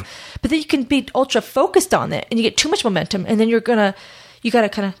groove. But then you can be ultra focused on it and you get too much momentum. And then you got to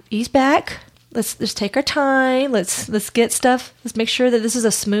kind of ease back. Let's just take our time. Let's get stuff. Let's make sure that this is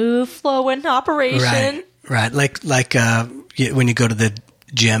a smooth flowing operation. Right. Like when you go to the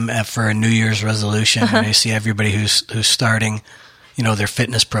gym for a New Year's resolution, and you see everybody who's starting, you know, their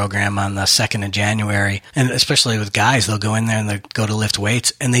fitness program on the 2nd of January, and especially with guys, they'll go in there and they go to lift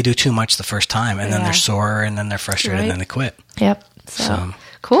weights, and they do too much the first time, and then they're sore, and then they're frustrated, and then they quit. Yep. So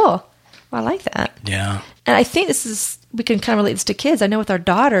cool. Well, I like that. Yeah. And I think we can kind of relate this to kids. I know with our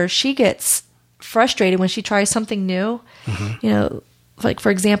daughter, she gets frustrated when she tries something new. You know, like for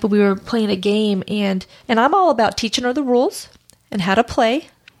example, we were playing a game, and I'm all about teaching her the rules and how to play,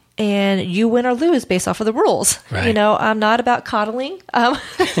 and you win or lose based off of the rules. Right. You know, I'm not about coddling.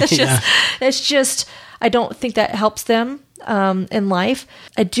 It's just I don't think that helps them in life.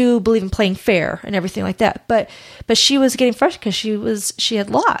 I do believe in playing fair and everything like that. But she was getting frustrated because she had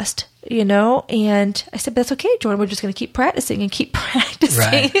lost, you know, and I said, that's okay, Jordan, we're just going to keep practicing.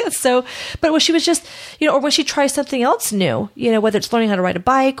 Right. So, but when she was just, you know, or when she tries something else new, you know, whether it's learning how to ride a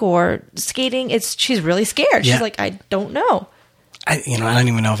bike or skating, she's really scared. She's like, I don't know. I don't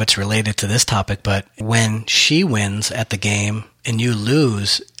even know if it's related to this topic, but when she wins at the game and you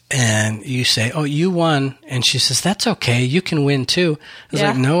lose and you say, oh, you won, and she says, that's okay, you can win too. I was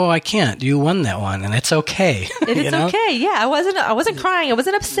like, no, I can't. You won that one, and it's okay. It is okay. Yeah, I wasn't crying. I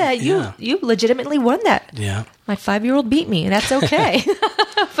wasn't upset. You legitimately won that. Yeah. My 5-year-old beat me, and that's okay.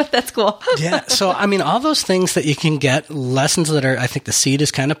 But that's cool. Yeah. So, I mean, all those things that you can get, lessons that are, I think the seed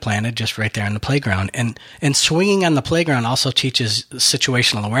is kind of planted just right there on the playground. And swinging on the playground also teaches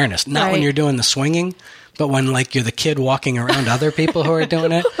situational awareness. Not when you're doing the swinging, but when, like, you're the kid walking around other people who are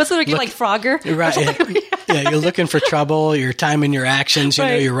doing it. What's it like Frogger? Right. Yeah, you're looking for trouble. You're timing your actions. You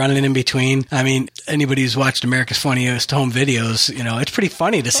know, you're running in between. I mean, anybody who's watched America's Funniest Home Videos, you know, it's pretty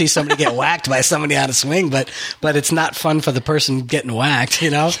funny to see somebody get whacked by somebody on a swing, but it's not fun for the person getting whacked, you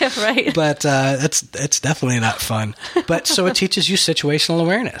know? Yeah, right. But it's definitely not fun. But so it teaches you situational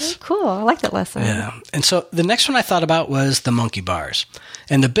awareness. Oh, cool. I like that lesson. Yeah. And so the next one I thought about was the monkey bars.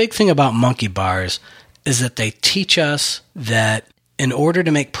 And the big thing about monkey bars is that they teach us that in order to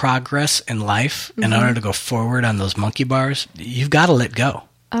make progress in life, in order to go forward on those monkey bars, you've got to let go.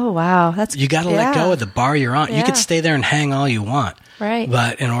 Oh, wow. You got to let go of the bar you're on. Yeah. You could stay there and hang all you want. Right.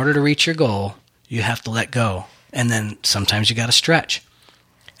 But in order to reach your goal, you have to let go. And then sometimes you got to stretch.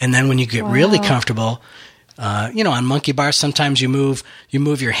 And then when you get really comfortable, On monkey bars, sometimes you move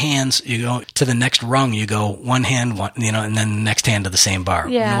your hands, you go to the next rung, you go one hand, and then the next hand to the same bar.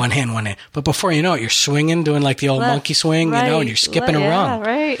 Yeah. One hand. But before you know it, you're swinging, doing like the old monkey swing, right. And you're skipping a rung.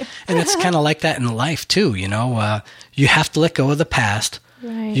 Right. And it's kind of like that in life too, you have to let go of the past.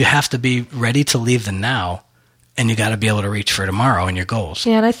 Right. You have to be ready to leave the now. And you got to be able to reach for tomorrow and your goals.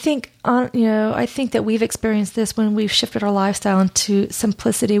 Yeah, and I think that we've experienced this when we've shifted our lifestyle into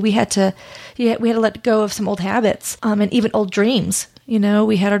simplicity. We had to let go of some old habits, and even old dreams.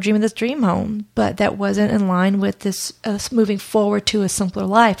 We had our dream of this dream home, but that wasn't in line with this us moving forward to a simpler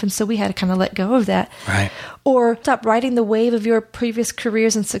life, and so we had to kind of let go of that. Right. Or stop riding the wave of your previous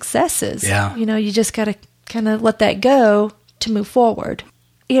careers and successes. Yeah. You just got to kind of let that go to move forward.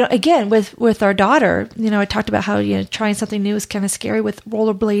 Again, with our daughter, I talked about how, trying something new is kind of scary with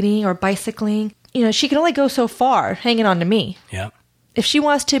rollerblading or bicycling. She can only go so far hanging on to me. Yeah. If she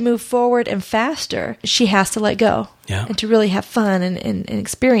wants to move forward and faster, she has to let go. Yeah. And to really have fun and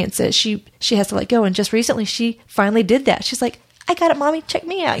experience it, she has to let go. And just recently, she finally did that. She's like, I got it, Mommy. Check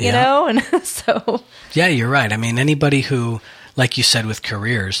me out, And so. Yeah, you're right. I mean, anybody who, like you said, with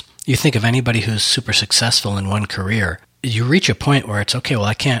careers, you think of anybody who's super successful in one career, you reach a point where it's okay. Well,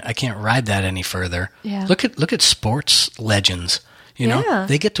 I can't ride that any further. Yeah. Look at sports legends.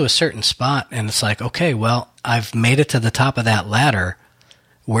 They get to a certain spot and it's like, okay, well, I've made it to the top of that ladder.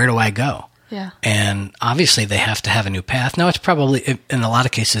 Where do I go? Yeah. And obviously they have to have a new path. Now it's probably, in a lot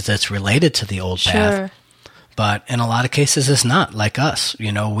of cases, it's related to the old path. But in a lot of cases, it's not. Like us.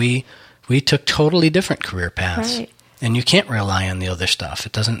 We took totally different career paths. Right. And you can't rely on the other stuff.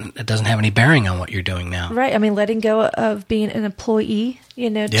 It doesn't have any bearing on what you're doing now. Right. I mean, letting go of being an employee,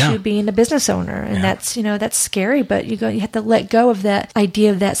 to being a business owner. And that's scary, but you have to let go of that idea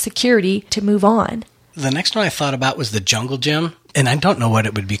of that security to move on. The next one I thought about was the jungle gym. And I don't know what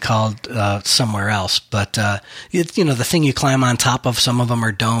it would be called somewhere else, but the thing you climb on top of, some of them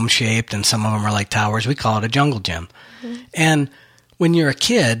are dome shaped and some of them are like towers. We call it a jungle gym. Mm-hmm. And when you're a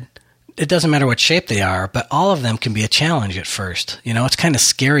kid, it doesn't matter what shape they are, but all of them can be a challenge at first. It's kind of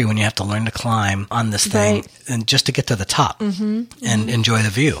scary when you have to learn to climb on this thing and just to get to the top and enjoy the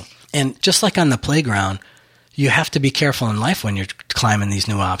view. And just like on the playground, you have to be careful in life when you're climbing these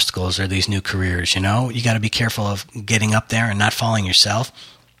new obstacles or these new careers. You got to be careful of getting up there and not falling yourself.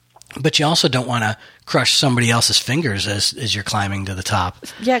 But you also don't want to crush somebody else's fingers as you're climbing to the top.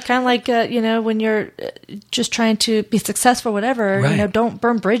 Yeah, kind of like, when you're just trying to be successful, whatever, don't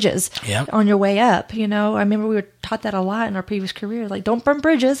burn bridges on your way up. I remember we were taught that a lot in our previous career. Like, don't burn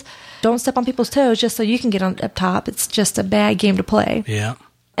bridges. Don't step on people's toes just so you can get up top. It's just a bad game to play. Yeah.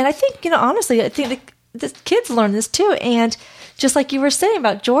 And I think, honestly, I think the kids learn this too. And just like you were saying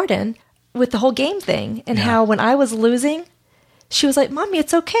about Jordan with the whole game thing and how when I was losing, she was like, Mommy,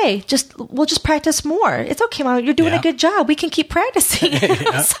 it's okay. We'll just practice more. It's okay, Mom. You're doing a good job. We can keep practicing.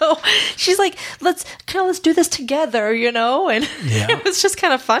 So she's like, let's do this together, And it was just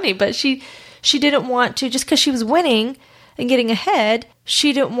kind of funny. But she didn't want to, just because she was winning and getting ahead,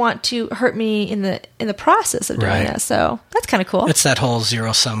 she didn't want to hurt me in the process of doing that. So that's kind of cool. It's that whole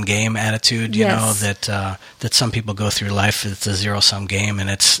zero-sum game attitude, that some people go through life. It's a zero-sum game, and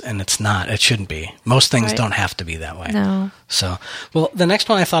it's not. It shouldn't be. Most things don't have to be that way. No. So, well, the next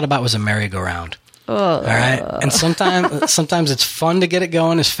one I thought about was a merry-go-round. Oh. All right. And sometimes it's fun to get it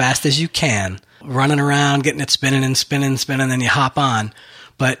going as fast as you can, running around, getting it spinning and spinning and spinning, then you hop on.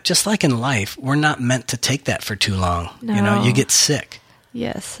 But just like in life, we're not meant to take that for too long. No. You get sick.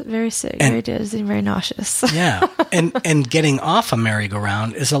 Yes, very sick, very dizzy, very nauseous. Yeah, and getting off a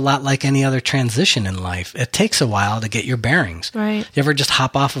merry-go-round is a lot like any other transition in life. It takes a while to get your bearings. Right. You ever just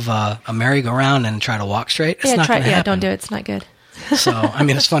hop off of a merry-go-round and try to walk straight? It's not going to happen. Don't do it. It's not good. So, I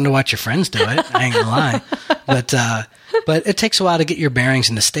mean, it's fun to watch your friends do it. I ain't going to lie. But it takes a while to get your bearings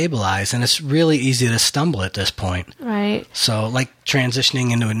and to stabilize, and it's really easy to stumble at this point. Right. So, like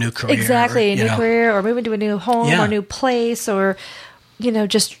transitioning into a new career. Exactly, a new career, or moving to a new home or new place, or,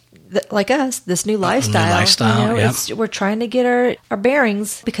 just like us, this new lifestyle. New lifestyle, we're trying to get our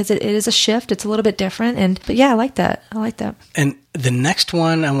bearings because it is a shift. It's a little bit different. But yeah, I like that. And the next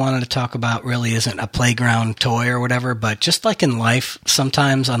one I wanted to talk about really isn't a playground toy or whatever, but just like in life,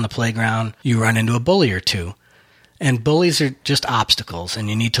 sometimes on the playground, you run into a bully or two. And bullies are just obstacles, and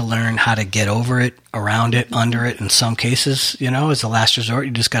you need to learn how to get over it, around it, under it. In some cases, as a last resort,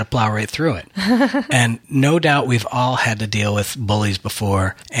 you just got to plow right through it. And no doubt we've all had to deal with bullies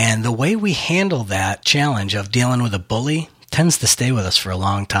before. And the way we handle that challenge of dealing with a bully tends to stay with us for a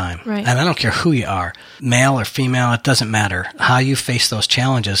long time. Right. And I don't care who you are, male or female, it doesn't matter. How you face those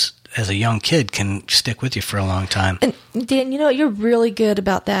challenges as a young kid can stick with you for a long time. And Dan, you're really good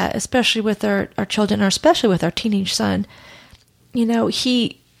about that, especially with our children, or especially with our teenage son. And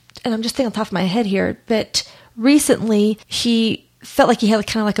I'm just thinking on top of my head here, but recently he felt like he had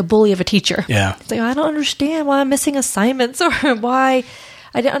kind of like a bully of a teacher. Yeah. It's like, I don't understand why I'm missing assignments, or why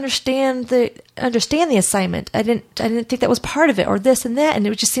I didn't understand the assignment. I didn't think that was part of it, or this and that. And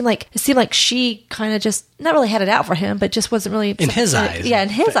it seemed like she kind of just not really had it out for him, but just wasn't really in his eyes. Yeah, in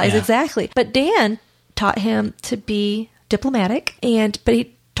his eyes, exactly. But Dan taught him to be diplomatic, but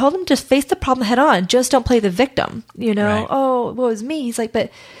he told him to face the problem head on. Just don't play the victim. Right. Oh, it was me. He's like,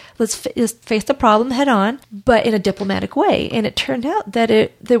 but let's face the problem head on, but in a diplomatic way. And it turned out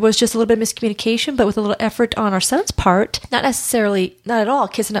that there was just a little bit of miscommunication, but with a little effort on our son's part, not at all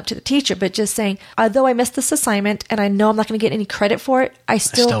kissing up to the teacher, but just saying, although I missed this assignment and I know I'm not going to get any credit for it, I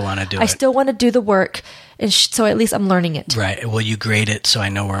still want to do it. I still want to do the work. And so at least I'm learning it. Right. Will you grade it so I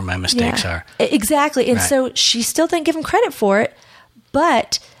know where my mistakes are? Exactly. And so she still didn't give him credit for it,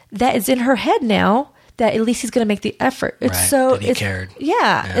 but that is in her head now, that at least he's going to make the effort. That he cared.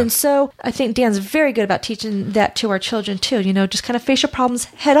 Yeah. And so I think Dan's very good about teaching that to our children too. Just kind of face your problems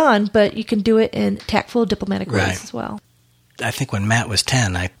head on, but you can do it in tactful, diplomatic ways as well. I think when Matt was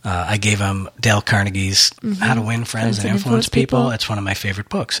 10, I gave him Dale Carnegie's How to Win Friends and Influence People. It's one of my favorite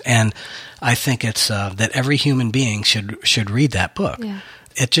books. And I think it's that every human being should read that book. Yeah.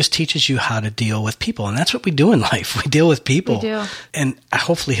 It just teaches you how to deal with people. And that's what we do in life. We deal with people. We do. And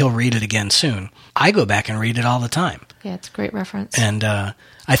hopefully he'll read it again soon. I go back and read it all the time. Yeah, it's a great reference. And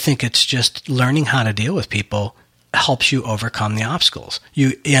I think it's just learning how to deal with people helps you overcome the obstacles.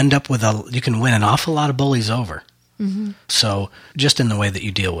 You end up with you can win an awful lot of bullies over. Mm-hmm. So just in the way that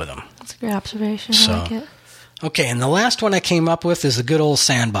you deal with them. That's a great observation. I like it. Okay, and the last one I came up with is the good old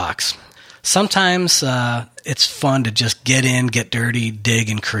sandbox. Sometimes it's fun to just get in, get dirty, dig,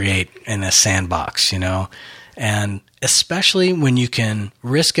 and create in a sandbox, And especially when you can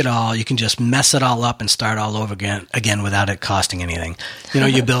risk it all, you can just mess it all up and start all over again without it costing anything.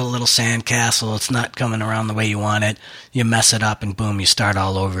 You build a little sand castle, it's not coming around the way you want it, you mess it up and boom, you start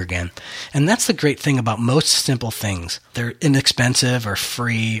all over again. And that's the great thing about most simple things. They're inexpensive or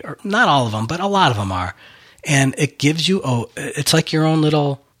free, or not all of them, but a lot of them are. And it gives you, it's like your own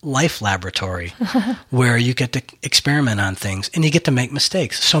little life laboratory where you get to experiment on things and you get to make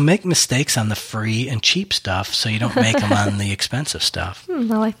mistakes. So make mistakes on the free and cheap stuff so you don't make them on the expensive stuff. I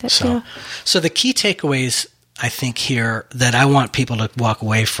like that too. So the key takeaways I think here that I want people to walk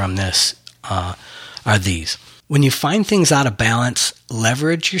away from this are these. When you find things out of balance,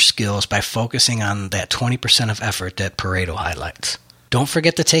 leverage your skills by focusing on that 20% of effort that Pareto highlights. Don't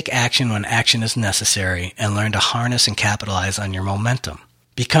forget to take action when action is necessary and learn to harness and capitalize on your momentum.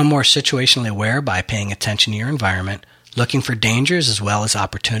 Become more situationally aware by paying attention to your environment, looking for dangers as well as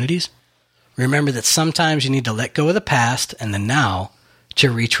opportunities. Remember that sometimes you need to let go of the past and the now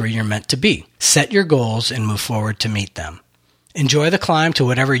to reach where you're meant to be. Set your goals and move forward to meet them. Enjoy the climb to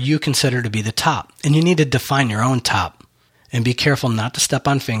whatever you consider to be the top, and you need to define your own top. And be careful not to step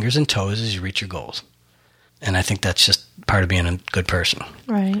on fingers and toes as you reach your goals. And I think that's just part of being a good person.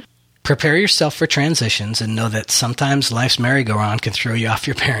 Right. Prepare yourself for transitions and know that sometimes life's merry-go-round can throw you off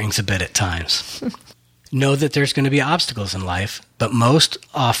your bearings a bit at times. Know that there's going to be obstacles in life, but most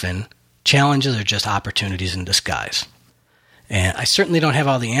often, challenges are just opportunities in disguise. And I certainly don't have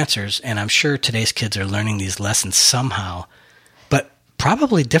all the answers, and I'm sure today's kids are learning these lessons somehow, but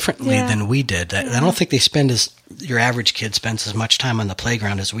probably differently than we did. I don't think your average kid spends as much time on the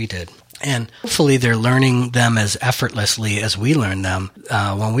playground as we did. And hopefully they're learning them as effortlessly as we learned them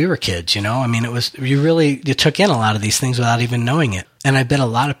when we were kids, I mean, you took in a lot of these things without even knowing it. And I bet a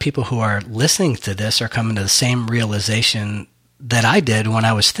lot of people who are listening to this are coming to the same realization that I did when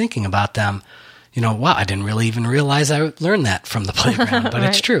I was thinking about them. Wow, I didn't really even realize I learned that from the playground, but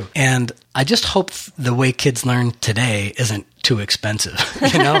It's true. And I just hope the way kids learn today isn't too expensive,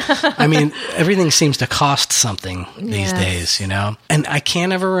 I mean, everything seems to cost something these days, And I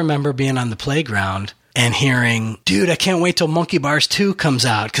can't ever remember being on the playground and hearing, dude, I can't wait till Monkey Bars 2 comes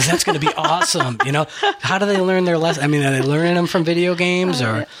out because that's going to be awesome. How do they learn their lesson? I mean, are they learning them from video games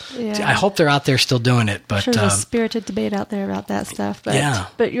or? Yeah. I hope they're out there still doing it. But sure, there's a spirited debate out there about that stuff. But,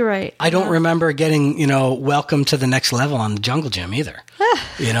 but you're right. I don't remember getting, welcome to the next level on the Jungle Gym either.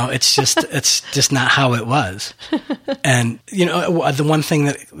 It's just not how it was. And the one thing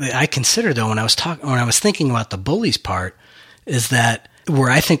that I consider though when I was thinking about the bullies part is that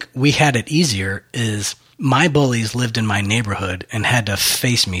where I think we had it easier is my bullies lived in my neighborhood and had to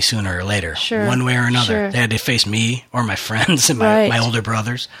face me sooner or later, Sure. one way or another. Sure. They had to face me or my friends and my older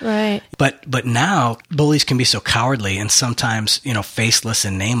brothers. Right. But now bullies can be so cowardly and sometimes, faceless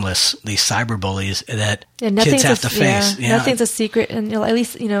and nameless, these cyber bullies that kids have to face. Yeah, nothing's a secret. And at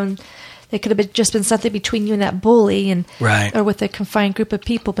least, it could have just been something between you and that bully and Right. or with a confined group of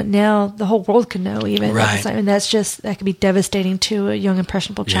people. But now the whole world can know even. Right. And that could be devastating to a young,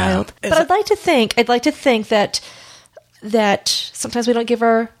 impressionable child. Yeah. But I'd like to think that sometimes we don't give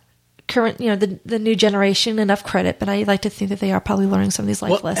our current, the new generation enough credit, but I like to think that they are probably learning some of these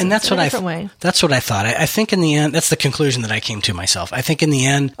life lessons and that's in what a different way. That's what I thought. I think in the end, that's the conclusion that I came to myself. I think in the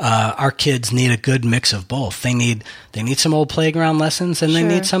end, our kids need a good mix of both. They need some old playground lessons, and they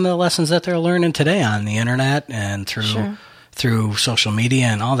need some of the lessons that they're learning today on the internet and through social media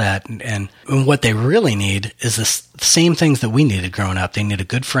and all that. And what they really need is the same things that we needed growing up. They need a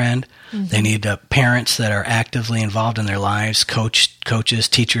good friend. Mm-hmm. They need parents that are actively involved in their lives, coaches,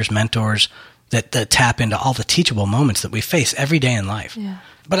 teachers, mentors that tap into all the teachable moments that we face every day in life. Yeah.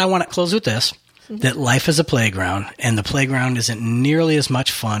 But I want to close with this, that life is a playground, and the playground isn't nearly as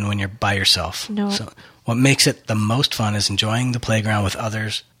much fun when you're by yourself. No. So what makes it the most fun is enjoying the playground with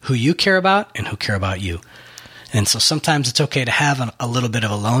others who you care about and who care about you. And so sometimes it's okay to have a little bit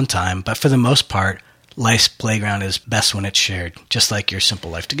of alone time, but for the most part, life's playground is best when it's shared, just like your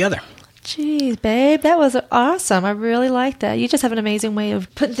simple life together. Jeez, babe, that was awesome. I really like that. You just have an amazing way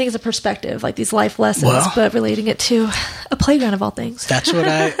of putting things in perspective, like these life lessons, but relating it to a playground of all things. That's what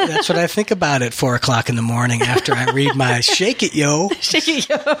I think about at 4:00 in the morning after I read my Shake It Yo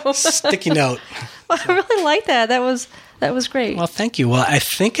sticky note. Well, I really like that. That was great. Well, thank you. Well, I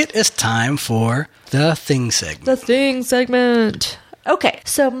think it is time for the thing segment. The thing segment. Okay,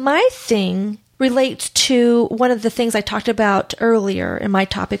 so my thing relates to one of the things I talked about earlier in my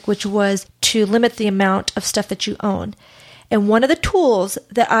topic, which was to limit the amount of stuff that you own. And one of the tools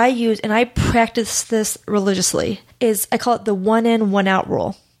that I use, and I practice this religiously, is I call it the 1 in, 1 out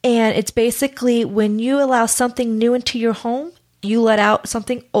rule. And it's basically when you allow something new into your home, you let out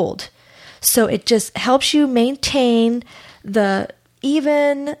something old. So it just helps you maintain the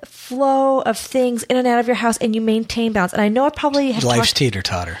even flow of things in and out of your house, and you maintain balance. And I know I probably have Life's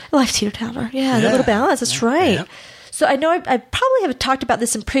teeter-totter. Life's teeter-totter. Yeah, the little balance. That's right. Yeah. So I know I probably have talked about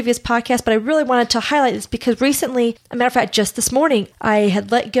this in previous podcasts, but I really wanted to highlight this because recently, a matter of fact, just this morning, I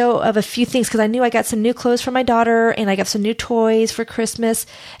had let go of a few things because I knew I got some new clothes for my daughter and I got some new toys for Christmas.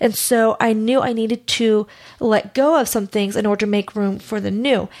 And so I knew I needed to let go of some things in order to make room for the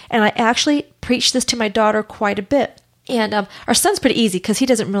new. And I actually preached this to my daughter quite a bit. And our son's pretty easy because he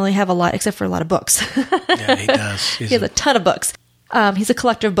doesn't really have a lot except for a lot of books. Yeah, he does. He has a ton of books. He's a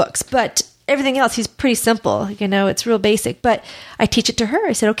collector of books, but everything else, he's pretty simple. It's real basic. But I teach it to her.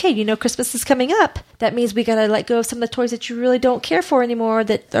 I said, okay, Christmas is coming up. That means we got to let go of some of the toys that you really don't care for anymore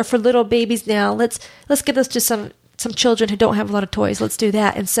that are for little babies now. Let's give those to some children who don't have a lot of toys. Let's do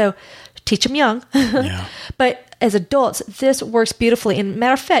that. And so teach them young. Yeah. But as adults, this works beautifully. And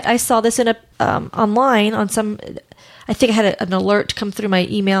matter of fact, I saw this in online on some. I think I had an alert come through my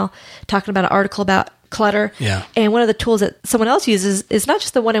email talking about an article about clutter. Yeah. And one of the tools that someone else uses is not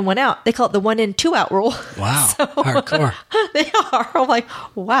just the 1 in, 1 out. They call it the 1 in, 2 out rule. Wow. Hardcore. They are. I'm like,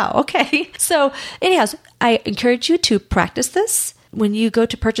 wow. Okay. So anyhow, I encourage you to practice this. When you go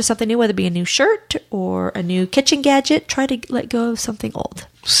to purchase something new, whether it be a new shirt or a new kitchen gadget, try to let go of something old.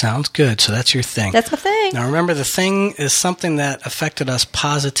 Sounds good. So that's your thing. That's my thing. Now remember, the thing is something that affected us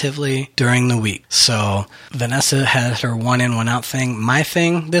positively during the week. So Vanessa had her 1 in, 1 out thing. My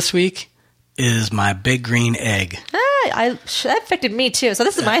thing this week is my big green egg. That affected me too. So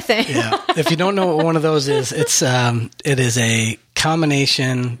this is my thing. Yeah. If you don't know what one of those is, it is a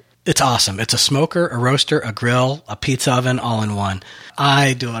combination. It's awesome. It's a smoker, a roaster, a grill, a pizza oven, all in one.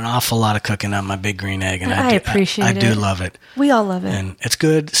 I do an awful lot of cooking on my big green egg, and I appreciate it. I do love it. We all love it. And it's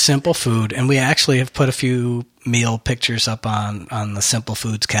good, simple food. And we actually have put a few meal pictures up on the simple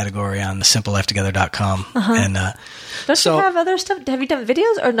foods category on the simplelifetogether.com. Uh-huh. And don't you have other stuff? Have you done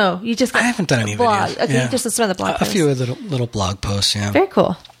videos or no? You just I haven't done any videos. Okay, yeah. You just some of the blog posts. A few little blog posts. Yeah. Very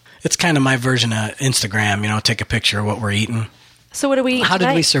cool. It's kind of my version of Instagram. Take a picture of what we're eating. So what do we eat How tonight?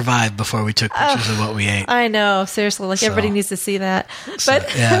 Did we survive before we took pictures of what we ate? I know, seriously. Everybody needs to see that. But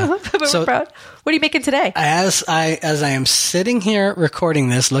we're proud. What are you making today? As I am sitting here recording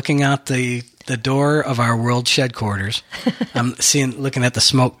this, looking out the door of our world shed quarters, I'm looking at the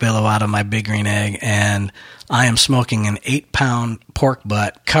smoke billow out of my big green egg, and I am smoking an 8-pound pork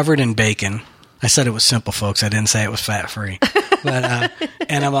butt covered in bacon. I said it was simple, folks. I didn't say it was fat-free. But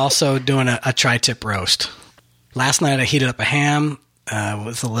and I'm also doing a tri-tip roast. Last night I heated up a ham,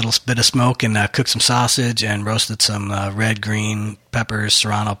 with a little bit of smoke, and cooked some sausage and roasted some red, green peppers,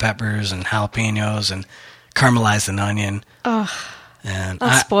 serrano peppers, and jalapenos, and caramelized an onion. Oh, and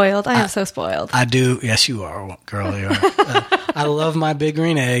I'm spoiled. I am so spoiled. I do. Yes, you are, girl. You are. I love my Big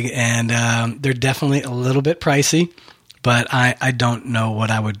Green Egg, and they're definitely a little bit pricey, but I don't know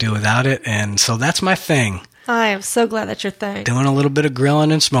what I would do without it, and so that's my thing. I am so glad that's your thing. Doing a little bit of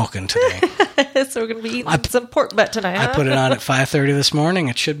grilling and smoking today. So we're going to be eating some pork butt tonight, huh? I put it on at 5:30 this morning.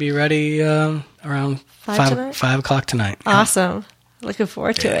 It should be ready around 5 o'clock tonight. Awesome. Looking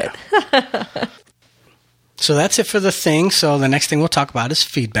forward to it. So that's it for the thing. So the next thing we'll talk about is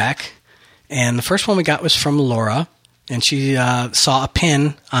feedback. And the first one we got was from Laura. And she saw a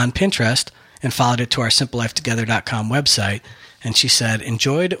pin on Pinterest and followed it to our simplelifetogether.com website. And she said,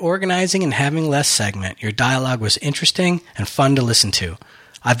 enjoyed organizing and having less segment. Your dialogue was interesting and fun to listen to.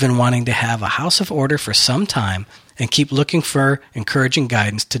 I've been wanting to have a house of order for some time and keep looking for encouraging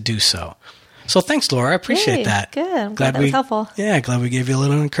guidance to do so. So thanks, Laura. I appreciate that. Good. I'm glad that was helpful. Yeah, glad we gave you a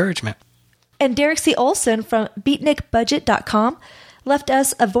little encouragement. And Derek C. Olson from beatnikbudget.com left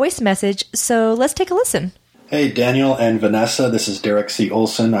us a voice message, so let's take a listen. Hey, Daniel and Vanessa, this is Derek C.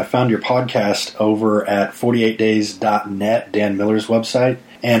 Olson. I found your podcast over at 48days.net, Dan Miller's website,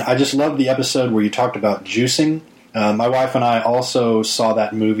 and I just loved the episode where you talked about juicing. My wife and I also saw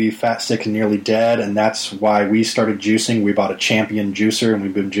that movie, Fat, Sick, and Nearly Dead, and that's why we started juicing. We bought a Champion juicer, and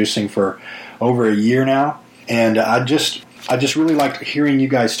we've been juicing for over a year now. And I just really liked hearing you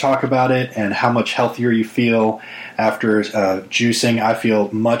guys talk about it and how much healthier you feel after juicing. I feel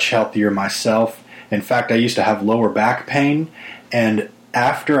much healthier myself. In fact, I used to have lower back pain, and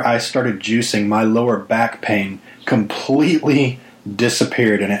after I started juicing, my lower back pain completely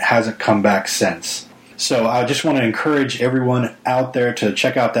disappeared, and it hasn't come back since. So I just want to encourage everyone out there to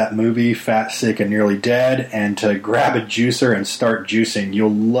check out that movie, Fat, Sick, and Nearly Dead, and to grab a juicer and start juicing.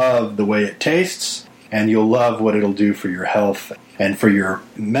 You'll love the way it tastes, and you'll love what it'll do for your health and for your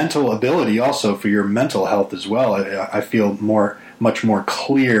mental ability, also for your mental health as well. I feel much more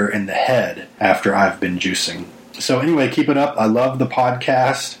clear in the head after I've been juicing. So anyway, keep it up. I love the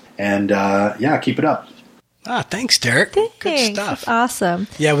podcast, and keep it up. Thanks, Derek. Thanks. Good stuff. That's awesome.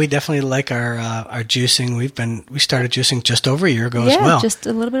 Yeah, we definitely like our juicing. We started juicing just over a year ago as well. Yeah, just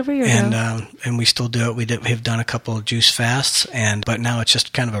a little bit over a year ago. And we still do it. We've done a couple of juice fasts, but now it's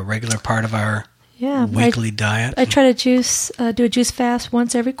just kind of a regular part of our weekly diet. I try to do a juice fast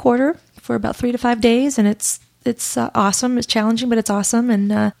once every quarter for about 3 to 5 days, and it's awesome. It's challenging, but it's awesome. And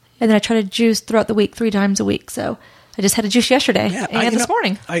then I try to juice throughout the week 3 times a week. So I just had a juice yesterday and this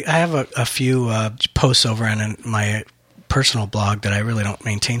morning. I have a few posts over on my personal blog that I really don't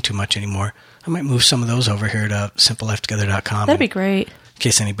maintain too much anymore. I might move some of those over here to simplelifetogether.com. That'd be great. In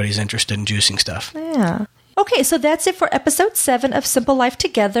case anybody's interested in juicing stuff. Yeah. Okay, so that's it for episode 7 of Simple Life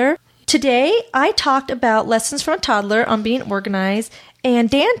Together. Today, I talked about lessons from a toddler on being organized, and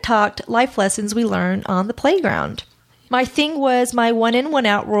Dan talked life lessons we learned on the playground. My thing was my 1 in, 1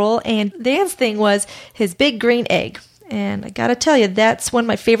 out rule, and Dan's thing was his Big Green Egg. And I gotta tell you, that's one of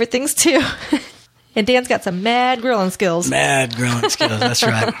my favorite things too. And Dan's got some mad grilling skills. That's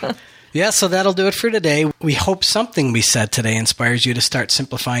right. Yeah, so that'll do it for today. We hope something we said today inspires you to start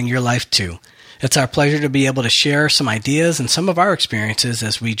simplifying your life too. It's our pleasure to be able to share some ideas and some of our experiences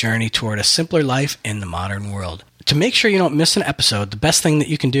as we journey toward a simpler life in the modern world. To make sure you don't miss an episode, the best thing that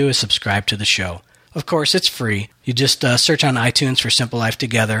you can do is subscribe to the show. Of course, it's free. You just search on iTunes for Simple Life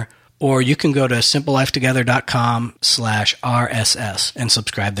Together, or you can go to simplelifetogether.com/RSS and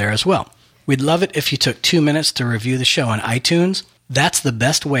subscribe there as well. We'd love it if you took 2 minutes to review the show on iTunes. That's the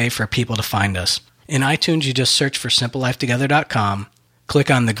best way for people to find us. In iTunes, you just search for simplelifetogether.com, click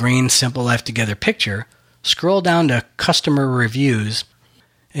on the green Simple Life Together picture, scroll down to customer reviews,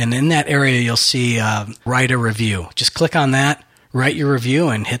 and in that area you'll see write a review. Just click on that, write your review,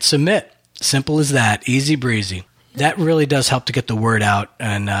 and hit submit. Simple as that, easy breezy. That really does help to get the word out,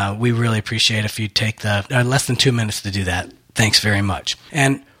 and we really appreciate if you take the less than 2 minutes to do that. Thanks very much.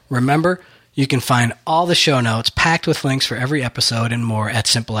 And remember, you can find all the show notes packed with links for every episode and more at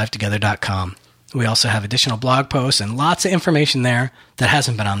simplelifetogether.com. We also have additional blog posts and lots of information there that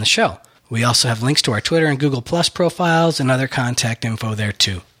hasn't been on the show. We also have links to our Twitter and Google Plus profiles and other contact info there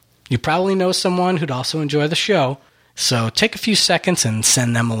too. You probably know someone who'd also enjoy the show, so take a few seconds and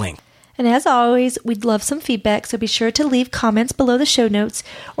send them a link. And as always, we'd love some feedback, so be sure to leave comments below the show notes,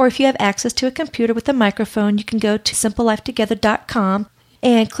 or if you have access to a computer with a microphone, you can go to simplelifetogether.com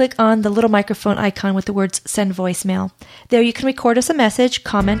and click on the little microphone icon with the words Send Voicemail. There you can record us a message,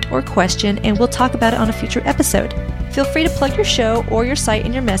 comment, or question, and we'll talk about it on a future episode. Feel free to plug your show or your site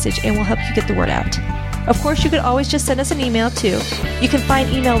in your message, and we'll help you get the word out. Of course, you could always just send us an email, too. You can find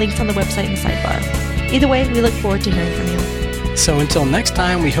email links on the website in the sidebar. Either way, we look forward to hearing from you. So until next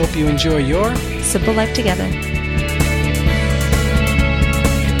time, we hope you enjoy your Simple Life Together.